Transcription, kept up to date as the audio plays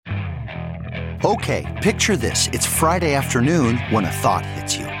Okay, picture this. It's Friday afternoon when a thought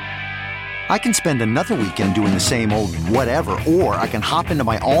hits you. I can spend another weekend doing the same old whatever, or I can hop into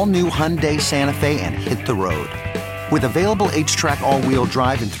my all-new Hyundai Santa Fe and hit the road. With available H-Track all-wheel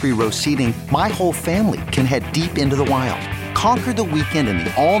drive and 3-row seating, my whole family can head deep into the wild. Conquer the weekend in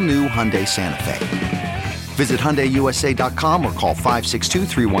the all-new Hyundai Santa Fe. Visit HyundaiUSA.com or call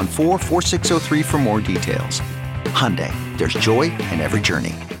 562-314-4603 for more details. Hyundai, there's joy in every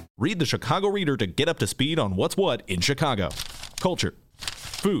journey. Read the Chicago Reader to get up to speed on what's what in Chicago. Culture,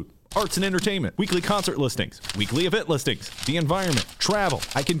 food, arts and entertainment, weekly concert listings, weekly event listings, the environment, travel.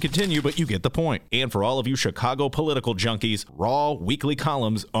 I can continue, but you get the point. And for all of you Chicago political junkies, raw weekly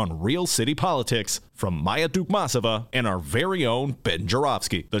columns on real city politics from Maya Dukmasova and our very own Ben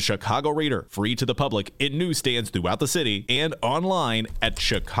Jarofsky. The Chicago Reader, free to the public in newsstands throughout the city and online at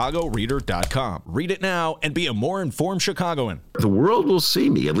chicagoreader.com. Read it now and be a more informed Chicagoan. The world will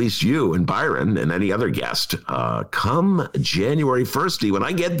see me, at least you and Byron and any other guest, come January 1st when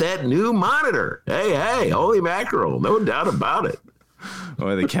I get that new monitor. Hey, holy mackerel, no doubt about it.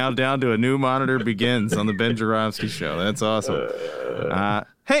 Boy, the countdown to a new monitor begins on the Ben Jarofsky Show. That's awesome.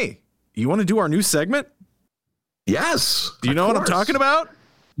 Hey, you want to do our new segment? Yes. Do you know what I'm talking about?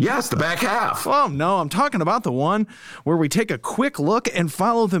 Yes, the back half. Oh, no, I'm talking about the one where we take a quick look and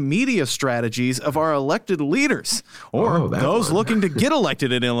follow the media strategies of our elected leaders or those looking to get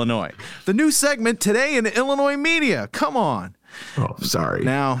elected in Illinois. The new segment, Today in Illinois Media. Come on. Oh, sorry.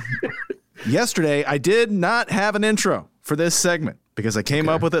 Now, yesterday, I did not have an intro for this segment because I came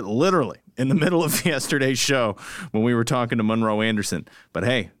up with it literally in the middle of yesterday's show when we were talking to Monroe Anderson. But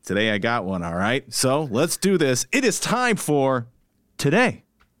hey, today I got one, all right? So let's do this. It is time for Today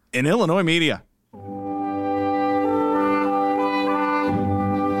in Illinois Media.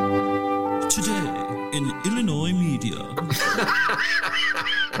 Today in Illinois Media.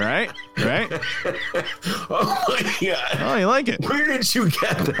 Right? Oh, my God. Oh, you like it? Where did you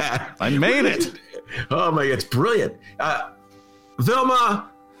get that? I made it. Oh, my God, it's brilliant. Vilma,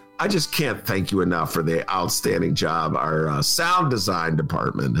 I just can't thank you enough for the outstanding job our sound design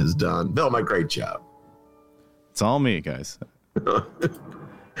department has done. Vilma, great job. It's all me, guys.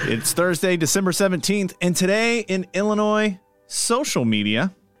 It's Thursday, December 17th, and today in Illinois social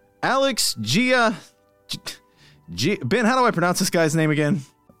media, Ben, how do I pronounce this guy's name again?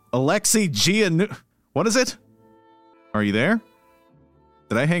 Alexi Giannoulias. What is it? Are you there?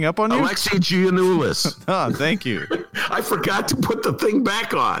 Did I hang up on you? Alexi Giannoulias. Oh, thank you. I forgot to put the thing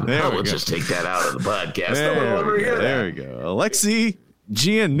back on. We'll just take that out of the podcast. There we go. Alexi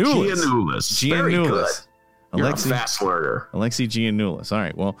Giannoulias. Very good. You're a Alexi, fast learner. Alexi Giannoulias. All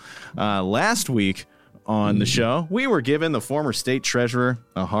right. Well, last week on the show, we were giving the former state treasurer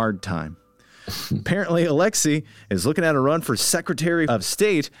a hard time. Apparently, Alexi is looking at a run for Secretary of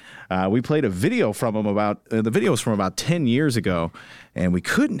State. We played a video from him the video was from about 10 years ago, and we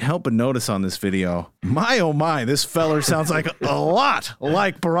couldn't help but notice on this video, my oh my, this feller sounds like a lot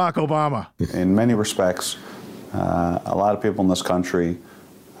like Barack Obama. In many respects, a lot of people in this country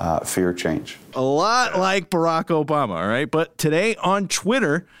fear change. A lot like Barack Obama, all right? But today on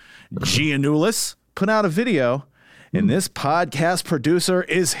Twitter, Giannoulias put out a video, and this podcast producer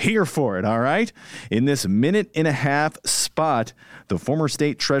is here for it, all right? In this minute-and-a-half spot, the former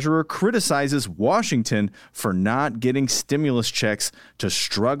state treasurer criticizes Washington for not getting stimulus checks to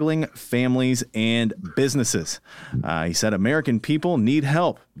struggling families and businesses. He said, American people need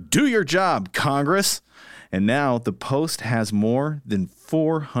help. Do your job, Congress. And now the post has more than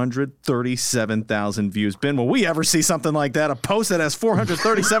 437,000 views. Ben, will we ever see something like that? A post that has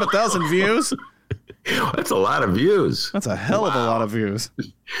 437,000 views? That's a lot of views. That's a hell of a lot of views.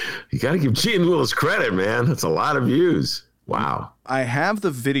 You got to give Giannoulias credit, man. That's a lot of views. Wow. I have the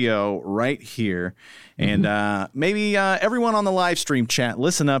video right here, and maybe everyone on the live stream chat,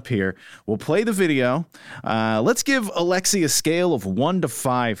 listen up here. We'll play the video. Let's give Alexi a scale of 1 to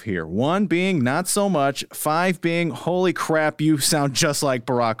 5 here. 1 being not so much, 5 being holy crap, you sound just like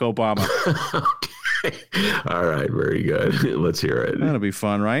Barack Obama. Okay. All right, very good. Let's hear it. That'll be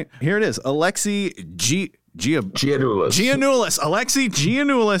fun, right? Here it is. Alexi Giannoulias. Alexi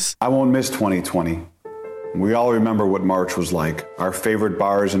Giannoulias. I won't miss 2020. We all remember what March was like. Our favorite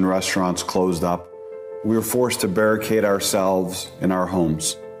bars and restaurants closed up. We were forced to barricade ourselves in our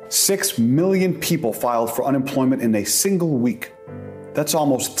homes. 6 million people filed for unemployment in a single week. That's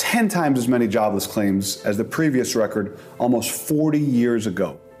almost 10 times as many jobless claims as the previous record almost 40 years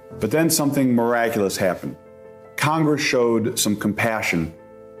ago. But then something miraculous happened. Congress showed some compassion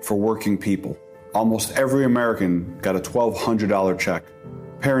for working people. Almost every American got a $1,200 check.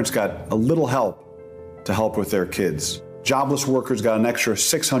 Parents got a little help to help with their kids. Jobless workers got an extra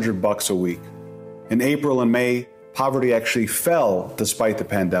 $600 a week. In April and May, poverty actually fell despite the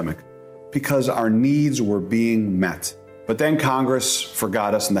pandemic because our needs were being met. But then Congress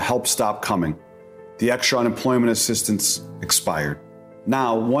forgot us and the help stopped coming. The extra unemployment assistance expired.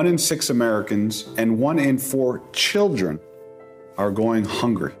 Now, 1 in 6 Americans and 1 in 4 children are going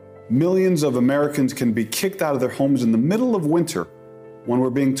hungry. Millions of Americans can be kicked out of their homes in the middle of winter when we're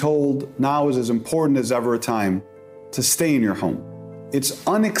being told now is as important as ever a time to stay in your home. It's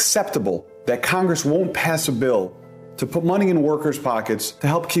unacceptable that Congress won't pass a bill to put money in workers' pockets to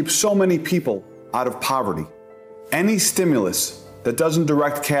help keep so many people out of poverty. Any stimulus that doesn't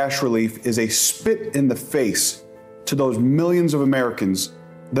direct cash relief is a spit in the face to those millions of Americans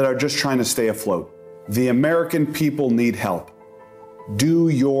that are just trying to stay afloat. The American people need help. Do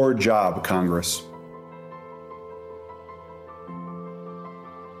your job, Congress.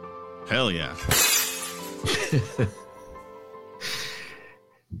 Hell yeah.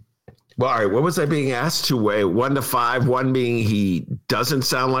 Well, all right, what was I being asked to weigh? 1 to 5, 1 being he doesn't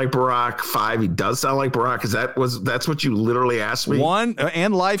sound like Barack, 5 he does sound like Barack. That's what you literally asked me? 1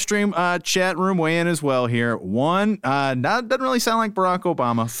 and live stream chat room weigh in as well here. 1 doesn't really sound like Barack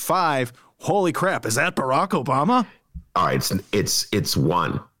Obama. 5, holy crap, is that Barack Obama? All right, it's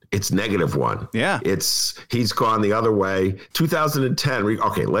 1. It's -1. Yeah. He's gone the other way. 2010.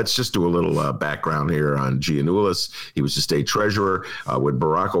 Okay, let's just do a little background here on Giannoulias. He was the state treasurer when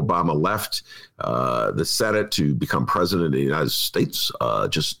Barack Obama left the Senate to become president of the United States.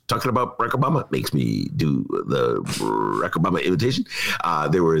 Just talking about Barack Obama makes me do the Barack Obama imitation.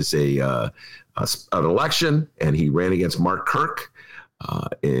 There was an election, and he ran against Mark Kirk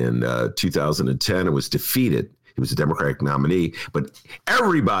in 2010 and was defeated. He was a Democratic nominee, but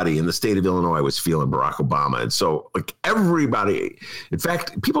everybody in the state of Illinois was feeling Barack Obama. And so, like, everybody, in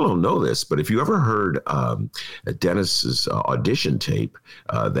fact, people don't know this, but if you ever heard Dennis's audition tape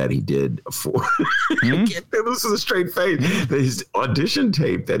that he did for, this is a straight face, his audition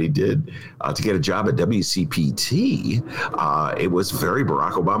tape that he did to get a job at WCPT, it was very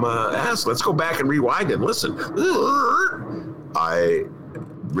Barack Obama-esque. Let's go back and rewind and listen.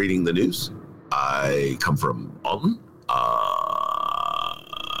 Reading the news. I come from Alton. I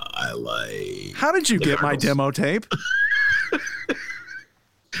like. How did you get my demo tape?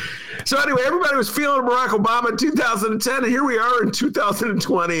 So anyway, everybody was feeling Barack Obama in 2010, and here we are in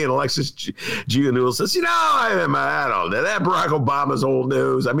 2020, and Alexis Giannoulias says, I don't know, that Barack Obama's old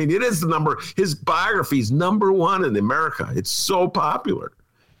news. I mean, it is his biography's #1 in America. It's so popular.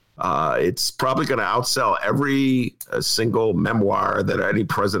 It's probably going to outsell every single memoir that any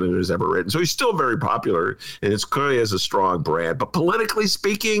president has ever written. So he's still very popular, and it's clearly has a strong brand. But politically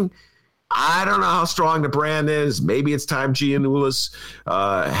speaking, I don't know how strong the brand is. Maybe it's time Giannoulias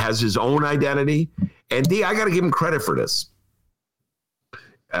has his own identity. And I got to give him credit for this.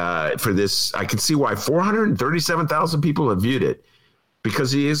 I can see why 437,000 people have viewed it,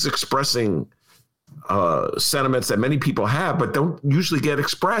 because he is expressing sentiments that many people have, but don't usually get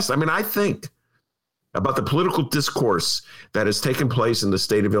expressed. I mean, I think about the political discourse that has taken place in the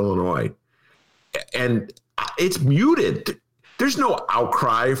state of Illinois, and it's muted. There's no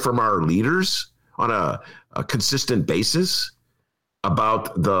outcry from our leaders on a consistent basis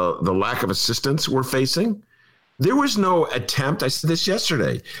about the lack of assistance we're facing. There was no attempt, I said this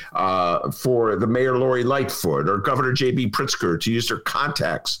yesterday, for the Mayor Lori Lightfoot or Governor J.B. Pritzker to use their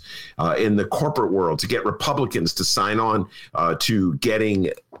contacts in the corporate world to get Republicans to sign on to getting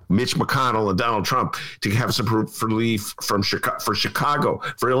Mitch McConnell and Donald Trump to have some relief for Chicago,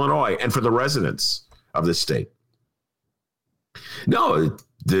 for Illinois, and for the residents of the state. No,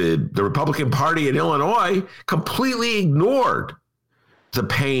 the Republican Party in Illinois completely ignored the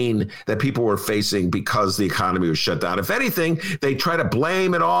pain that people were facing because the economy was shut down. If anything, they try to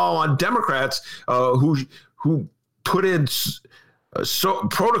blame it all on Democrats who put in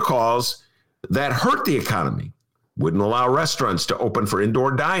protocols that hurt the economy, wouldn't allow restaurants to open for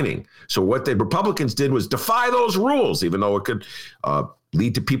indoor dining. So what the Republicans did was defy those rules, even though it could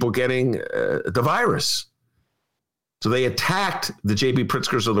lead to people getting the virus. So they attacked the J.B.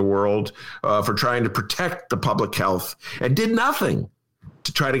 Pritzkers of the world for trying to protect the public health and did nothing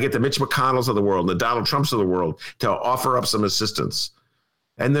to try to get the Mitch McConnells of the world, the Donald Trumps of the world to offer up some assistance.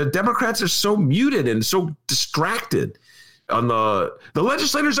 And the Democrats are so muted and so distracted. The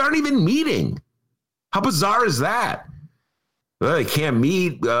legislators aren't even meeting. How bizarre is that? Well, they can't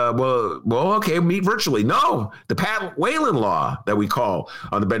meet. Okay, meet virtually. No, the Pat Whalen law that we call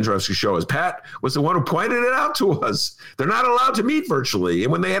on the Ben Joravsky Show is Pat was the one who pointed it out to us. They're not allowed to meet virtually.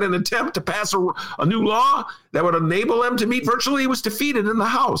 And when they had an attempt to pass a new law that would enable them to meet virtually, it was defeated in the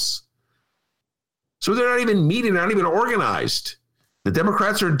House. So they're not even meeting. They're not even organized. The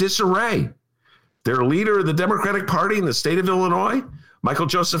Democrats are in disarray. Their leader of the Democratic Party in the state of Illinois, Michael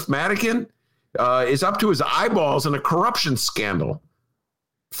Joseph Madigan, is up to his eyeballs in a corruption scandal.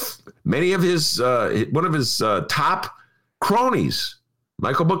 Many of one of his top cronies,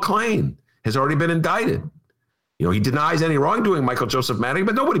 Michael McClain, has already been indicted. He denies any wrongdoing, Michael Joseph Madigan,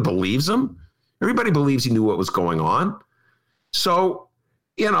 but nobody believes him. Everybody believes he knew what was going on. So,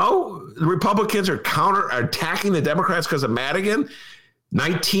 the Republicans are attacking the Democrats because of Madigan.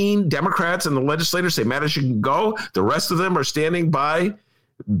 19 Democrats in the legislature say Madigan should go. The rest of them are standing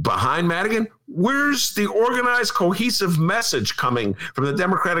behind Madigan. Where's the organized, cohesive message coming from the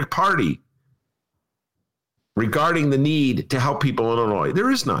Democratic Party regarding the need to help people in Illinois?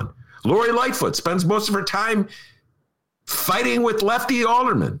 There is none. Lori Lightfoot spends most of her time fighting with lefty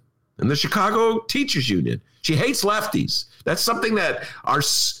aldermen in the Chicago Teachers Union. She hates lefties. That's something that our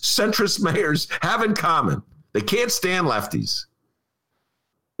centrist mayors have in common. They can't stand lefties.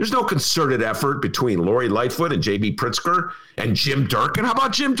 There's no concerted effort between Lori Lightfoot and J.B. Pritzker and Jim Durkin. How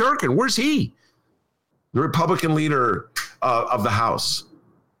about Jim Durkin? Where's he? The Republican leader of the House.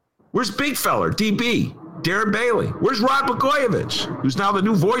 Where's Big Feller, DB, Darren Bailey? Where's Rod Blagojevich, who's now the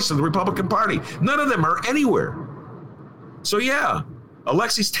new voice of the Republican Party? None of them are anywhere. So yeah,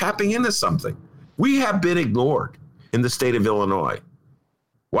 Alexi's tapping into something. We have been ignored in the state of Illinois.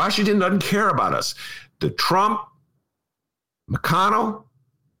 Washington doesn't care about us. The Trump, McConnell,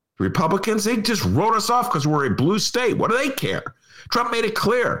 Republicans, they just wrote us off because we're a blue state. What do they care? Trump made it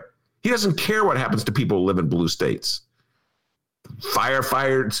clear. He doesn't care what happens to people who live in blue states.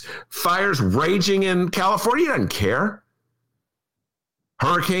 Fires raging in California, he doesn't care.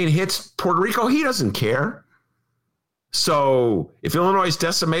 Hurricane hits Puerto Rico, he doesn't care. So if Illinois is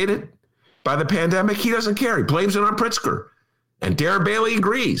decimated by the pandemic, he doesn't care. He blames it on Pritzker. And Darren Bailey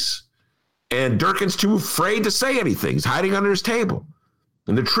agrees. And Durkin's too afraid to say anything. He's hiding under his table.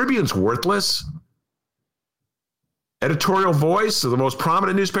 And the Tribune's worthless. Editorial Voice, the most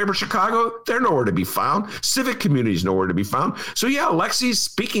prominent newspaper in Chicago, they're nowhere to be found. Civic community's nowhere to be found. So yeah, Alexi's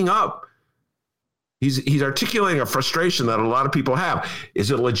speaking up. He's articulating a frustration that a lot of people have.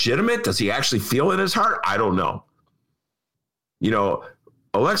 Is it legitimate? Does he actually feel it in his heart? I don't know.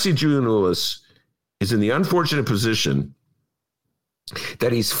 Alexi Giannoulias is in the unfortunate position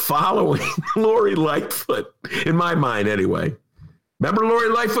that he's following Lori Lightfoot, in my mind anyway. Remember Lori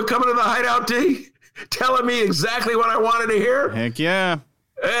Lightfoot coming to the hideout, D? Telling me exactly what I wanted to hear? Heck yeah.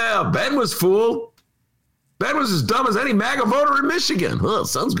 Yeah, Ben was fooled. Ben was as dumb as any MAGA voter in Michigan. Huh,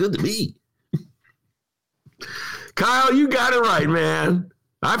 sounds good to me. Kyle, you got it right, man.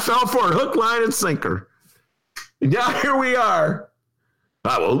 I fell for it, hook, line, and sinker. And now here we are.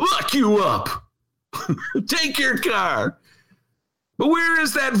 I will lock you up. Take your car. But where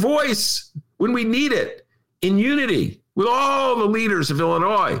is that voice when we need it? In unity with all the leaders of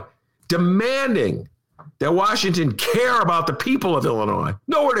Illinois, demanding that Washington care about the people of Illinois.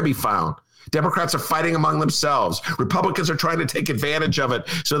 Nowhere to be found. Democrats are fighting among themselves. Republicans are trying to take advantage of it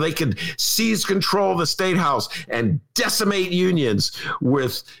so they can seize control of the state house and decimate unions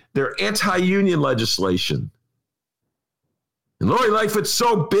with their anti-union legislation. And Lori Lightfoot's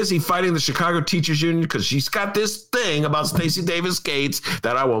so busy fighting the Chicago Teachers Union because she's got this thing about Stacey Davis Gates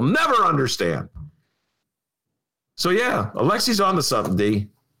that I will never understand. So yeah, Alexi's on to something, D.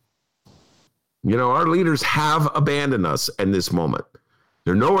 Our leaders have abandoned us in this moment.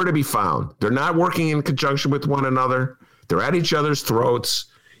 They're nowhere to be found. They're not working in conjunction with one another. They're at each other's throats.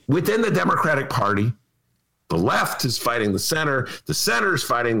 Within the Democratic Party, the left is fighting the center. The center is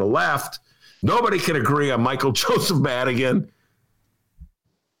fighting the left. Nobody can agree on Michael Joseph Madigan.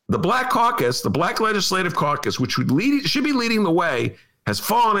 The Black Caucus, the Black Legislative Caucus, which should be leading the way, has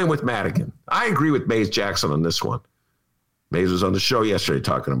fallen in with Madigan. I agree with Mays Jackson on this one. Mays was on the show yesterday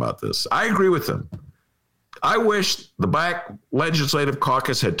talking about this. I agree with him. I wish the Black Legislative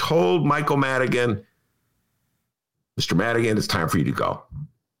Caucus had told Michael Madigan, Mr. Madigan, it's time for you to go.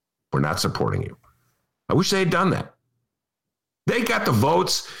 We're not supporting you. I wish they had done that. They got the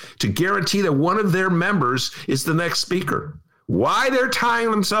votes to guarantee that one of their members is the next speaker. Why they're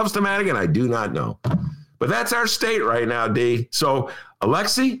tying themselves to Madigan, I do not know. But that's our state right now, D. So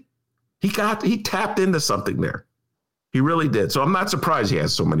Alexi, he tapped into something there. He really did. So I'm not surprised he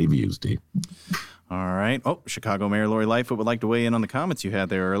has so many views, D. All right. Oh, Chicago Mayor Lori Lightfoot would like to weigh in on the comments you had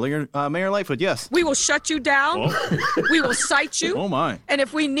there earlier. Mayor Lightfoot, yes. We will shut you down. Oh. We will cite you. Oh, my. And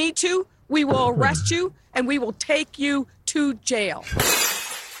if we need to, we will arrest you and we will take you to jail.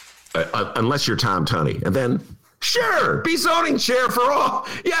 Unless you're Tom Tunney. And then, sure, be zoning chair for all.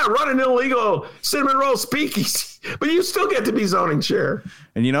 Yeah, run an illegal cinnamon roll speakeasy. But you still get to be zoning chair.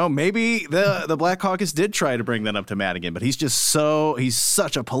 And, maybe the Black Caucus did try to bring that up to Madigan, but he's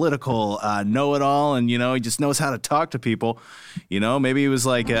such a political know-it-all, and, he just knows how to talk to people. Maybe he was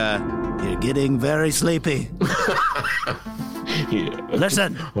like, you're getting very sleepy. Yeah.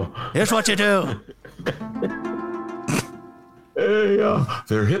 Listen, here's what you do. Hey,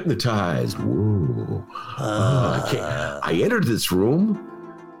 they're hypnotized. Whoa. I entered this room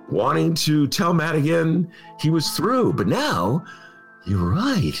wanting to tell Madigan he was through, but now you're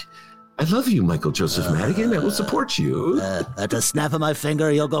right. I love you, Michael Joseph Madigan. I will support you. At the snap of my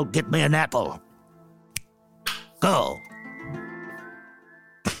finger, you'll go get me an apple. Go.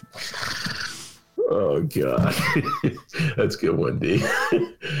 Oh, God. That's a good one, D.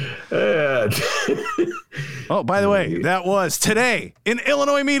 Oh, by the way, that was Today in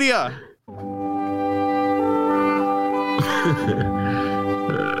Illinois Media.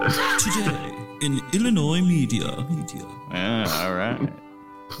 Today in Illinois Media. All right.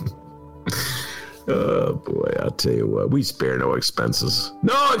 Oh, boy, I'll tell you what. We spare no expenses.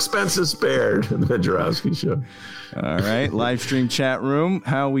 No expenses spared in the Ben Joravsky Show. All right, live stream chat room.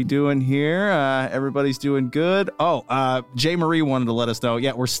 How we doing here? Everybody's doing good. Oh, Jay Marie wanted to let us know.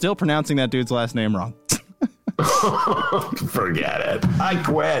 Yeah, we're still pronouncing that dude's last name wrong. Forget it. I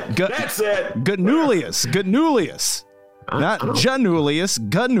quit. That's it. Giannoulias. Not Giannoulias,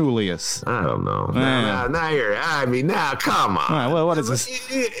 Giannoulias. I don't know. Now, come on. All right, well, what is this?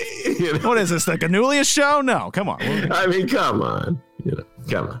 What is this, the Giannoulias show? No, come on. Come on. Come on.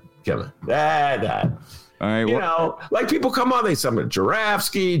 All right. Like people come on, they summon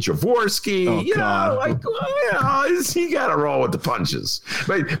Joravsky, Javorsky, you got to roll with the punches.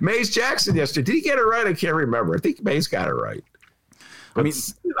 But Mace Jackson yesterday, did he get it right? I can't remember. I think Mace got it right. But,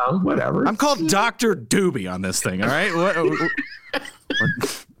 whatever. I'm called Dr. Doobie on this thing, all right?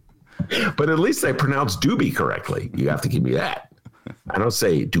 But at least I pronounce Doobie correctly. You have to give me that. I don't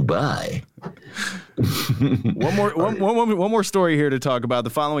say Dubai. One more story here to talk about. The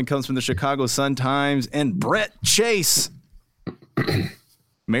following comes from the Chicago Sun-Times and Brett Chase.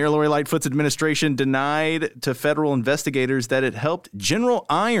 Mayor Lori Lightfoot's administration denied to federal investigators that it helped General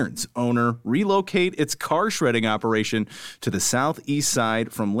Iron's owner relocate its car shredding operation to the southeast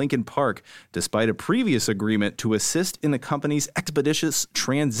side from Lincoln Park, despite a previous agreement to assist in the company's expeditious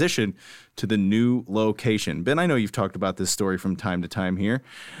transition to the new location. Ben, I know you've talked about this story from time to time here.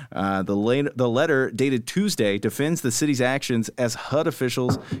 The letter dated Tuesday defends the city's actions as HUD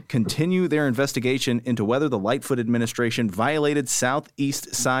officials continue their investigation into whether the Lightfoot administration violated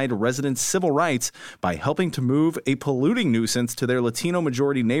southeast side residents' civil rights by helping to move a polluting nuisance to their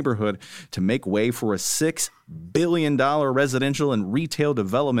Latino-majority neighborhood to make way for a $6 billion residential and retail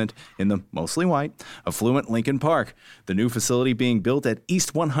development in the mostly white, affluent Lincoln Park. The new facility being built at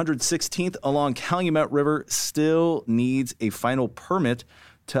East 116th along Calumet River still needs a final permit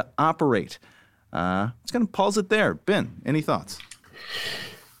to operate. It's going to pause it there. Ben, any thoughts?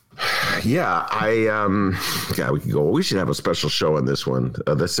 Yeah, we could go. We should have a special show on this one.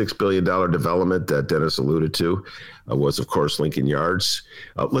 The $6 billion development that Dennis alluded to was, of course, Lincoln Yards.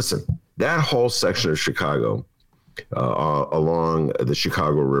 Listen, that whole section of Chicago along the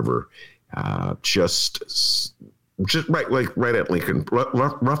Chicago River, just right at Lincoln,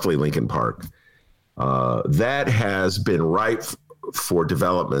 roughly Lincoln Park, that has been ripe for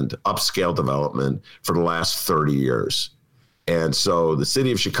development, upscale development, for the last 30 years. And so the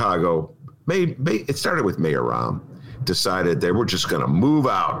city of Chicago, it started with Mayor Rahm, decided they were just going to move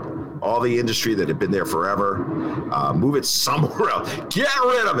out all the industry that had been there forever, move it somewhere else, get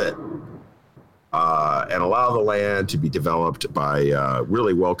rid of it, and allow the land to be developed by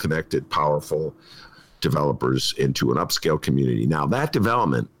really well-connected, powerful developers into an upscale community. Now, that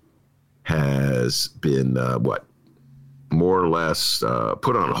development has been, more or less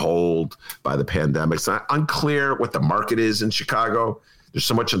put on hold by the pandemic. It's not unclear what the market is in Chicago. There's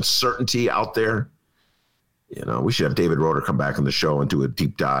so much uncertainty out there. We should have David Roeder come back on the show and do a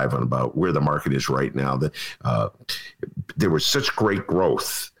deep dive on about where the market is right now. There was such great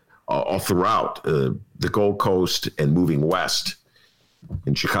growth all throughout the Gold Coast and moving west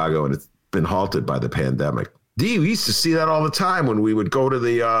in Chicago, and it's been halted by the pandemic. We used to see that all the time when we would go to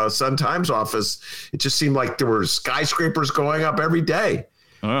the Sun-Times office. It just seemed like there were skyscrapers going up every day.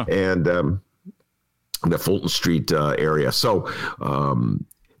 And the Fulton Street area. So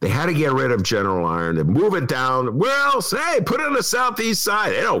they had to get rid of General Iron and move it down. Well, say, put it on the southeast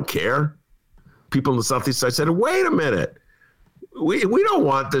side. They don't care. People on the southeast side said, wait a minute. We don't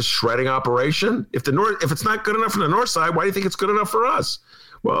want this shredding operation. If it's not good enough for the north side, why do you think it's good enough for us?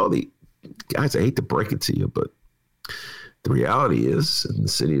 Well, guys, I hate to break it to you, but The reality is, in the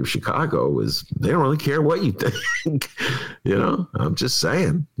city of Chicago, is they don't really care what you think. I'm just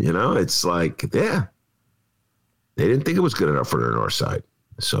saying, it's like, yeah, they didn't think it was good enough for the north side.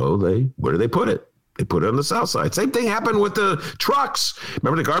 So where do they put it? They put it on the south side. Same thing happened with the trucks.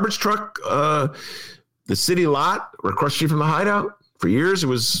 Remember the garbage truck, the city lot across the street from the hideout? For years, it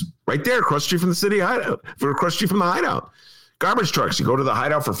was right there across the street from the city hideout, across the street from the hideout. Garbage trucks. You go to the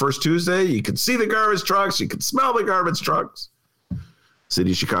hideout for First Tuesday, you can see the garbage trucks, you can smell the garbage trucks. City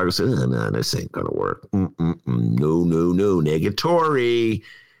of Chicago said, no, this ain't going to work. No, negatory.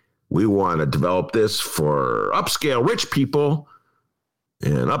 We want to develop this for upscale rich people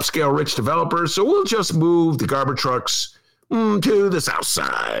and upscale rich developers, so we'll just move the garbage trucks to the south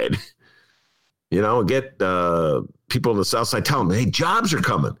side. Get people on the south side, tell them, hey, jobs are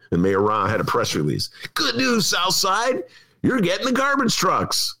coming. And Mayor Ron had a press release. Good news, south side. You're getting the garbage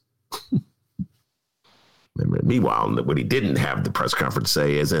trucks. Meanwhile, what he didn't have the press conference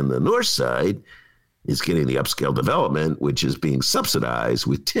say is in the north side is getting the upscale development, which is being subsidized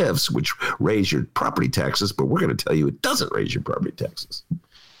with TIFs, which raise your property taxes. But we're going to tell you it doesn't raise your property taxes.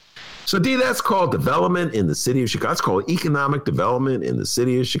 So, D, that's called development in the city of Chicago. It's called economic development in the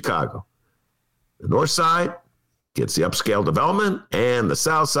city of Chicago. The north side gets the upscale development, and the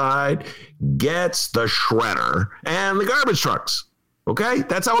south side gets the shredder and the garbage trucks. Okay?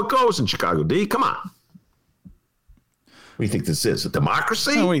 That's how it goes in Chicago, D. Come on. What do you think this is? A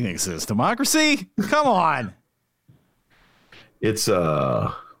democracy? What do you think this is? Democracy? Come on. It's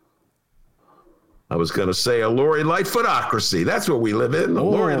I was going to say a Lori Lightfootocracy. That's what we live in, the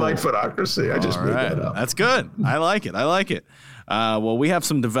Lori Lightfootocracy. I just made that up. That's good. I like it. Well, we have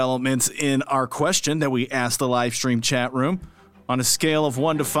some developments in our question that we asked the live stream chat room. On a scale of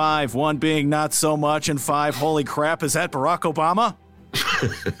 1 to 5, 1 being not so much and 5, holy crap, is that Barack Obama?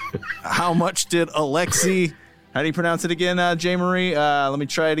 How much did Alexi, how do you pronounce it again, J. Marie? Let me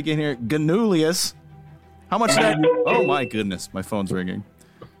try it again here. Giannoulias. How much did that? Oh, my goodness. My phone's ringing.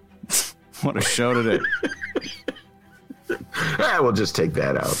 What a show today. We'll just take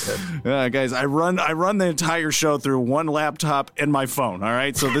that out then. Guys, I run the entire show through one laptop and my phone, all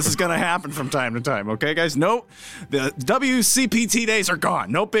right? So this is going to happen from time to time, okay, guys? No, the WCPT days are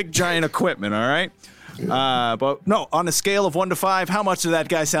gone. No big, giant equipment, all right? But no, on a scale of 1 to 5, how much did that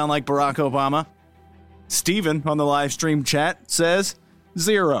guy sound like Barack Obama? Steven on the live stream chat says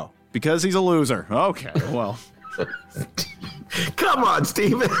 0 because he's a loser. Okay, well... Come on,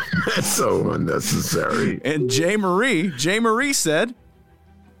 Steven. That's so unnecessary. And J. Marie said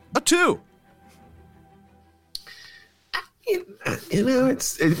a 2.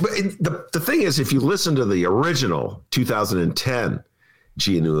 The thing is, if you listen to the original 2010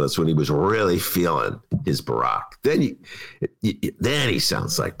 Giannoulias when he was really feeling his Barack, then he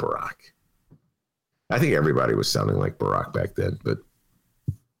sounds like Barack. I think everybody was sounding like Barack back then, but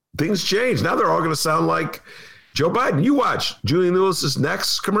things changed. Now they're all going to sound like Joe Biden. You watch Giannoulias'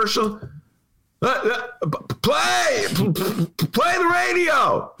 next commercial. Play the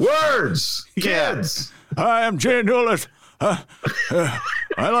radio. Words. Kids. Hi, I'm Giannoulias. I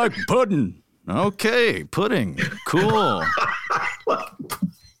like pudding. Okay, pudding. Cool.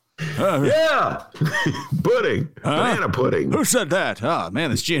 Yeah. Pudding. Banana pudding. Who said that?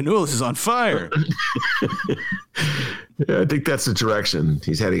 Man, this Giannoulias is on fire. Yeah, I think that's the direction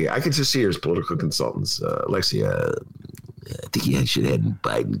he's heading. I can just see his political consultants. Alexi, I think he should head in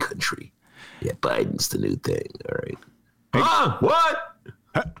Biden country. Yeah, Biden's the new thing. All right. What?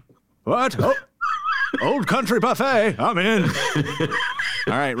 What? Oh. Old Country Buffet. I'm in.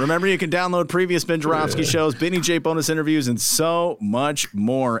 All right. Remember, you can download previous Ben Joravsky shows, Benny J bonus interviews, and so much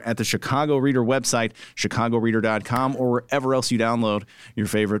more at the Chicago Reader website, chicagoreader.com, or wherever else you download your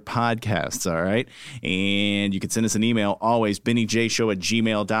favorite podcasts. All right. And you can send us an email always,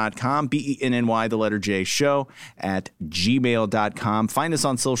 bennyjshow@gmail.com, BENNY, the letter J, show @gmail.com. Find us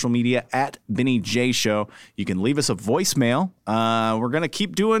on social media at Benny J Show. You can leave us a voicemail. We're going to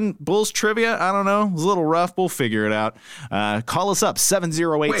keep doing Bulls trivia. I don't know. It was a little rough. We'll figure it out. Call us up,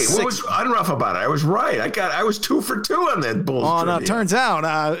 708-6. Wait, what was unrough about it? I was right. I was 2 for 2 on that Bulls trivia. No, it turns out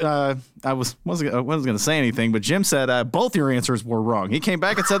I wasn't going to say anything, but Jim said both your answers were wrong. He came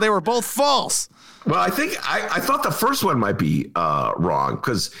back and said they were both false. Well, I think I thought the first one might be wrong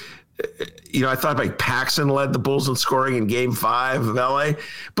because I thought like Paxson led the Bulls in scoring in Game 5 of LA,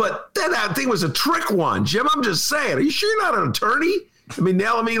 but then that thing was a trick one. Jim, I'm just saying, are you sure you're not an attorney? I mean,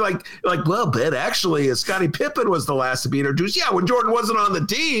 nailing me like, well, Ben, actually, Scottie Pippen was the last to be introduced. Yeah, when Jordan wasn't on the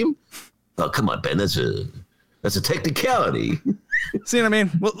team. Oh, come on, Ben, that's a technicality. See what I mean?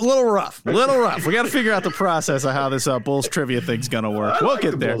 A little rough. We got to figure out the process of how this Bulls trivia thing's going to work. We'll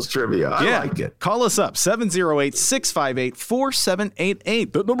get there. Bulls trivia. I like it. Call us up,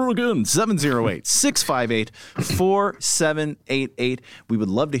 708-658-4788. That number again, 708-658-4788. We would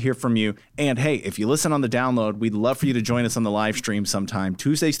love to hear from you. And hey, if you listen on the download, we'd love for you to join us on the live stream sometime,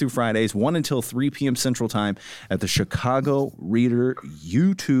 Tuesdays through Fridays, 1 until 3 p.m. Central Time at the Chicago Reader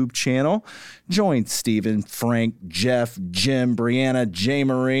YouTube channel. Join Stephen, Frank, Jeff, Jim, Brianna, J.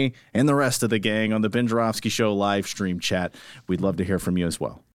 Marie, and the rest of the gang on the Ben Joravsky Show live stream chat. We'd love to hear from you as well.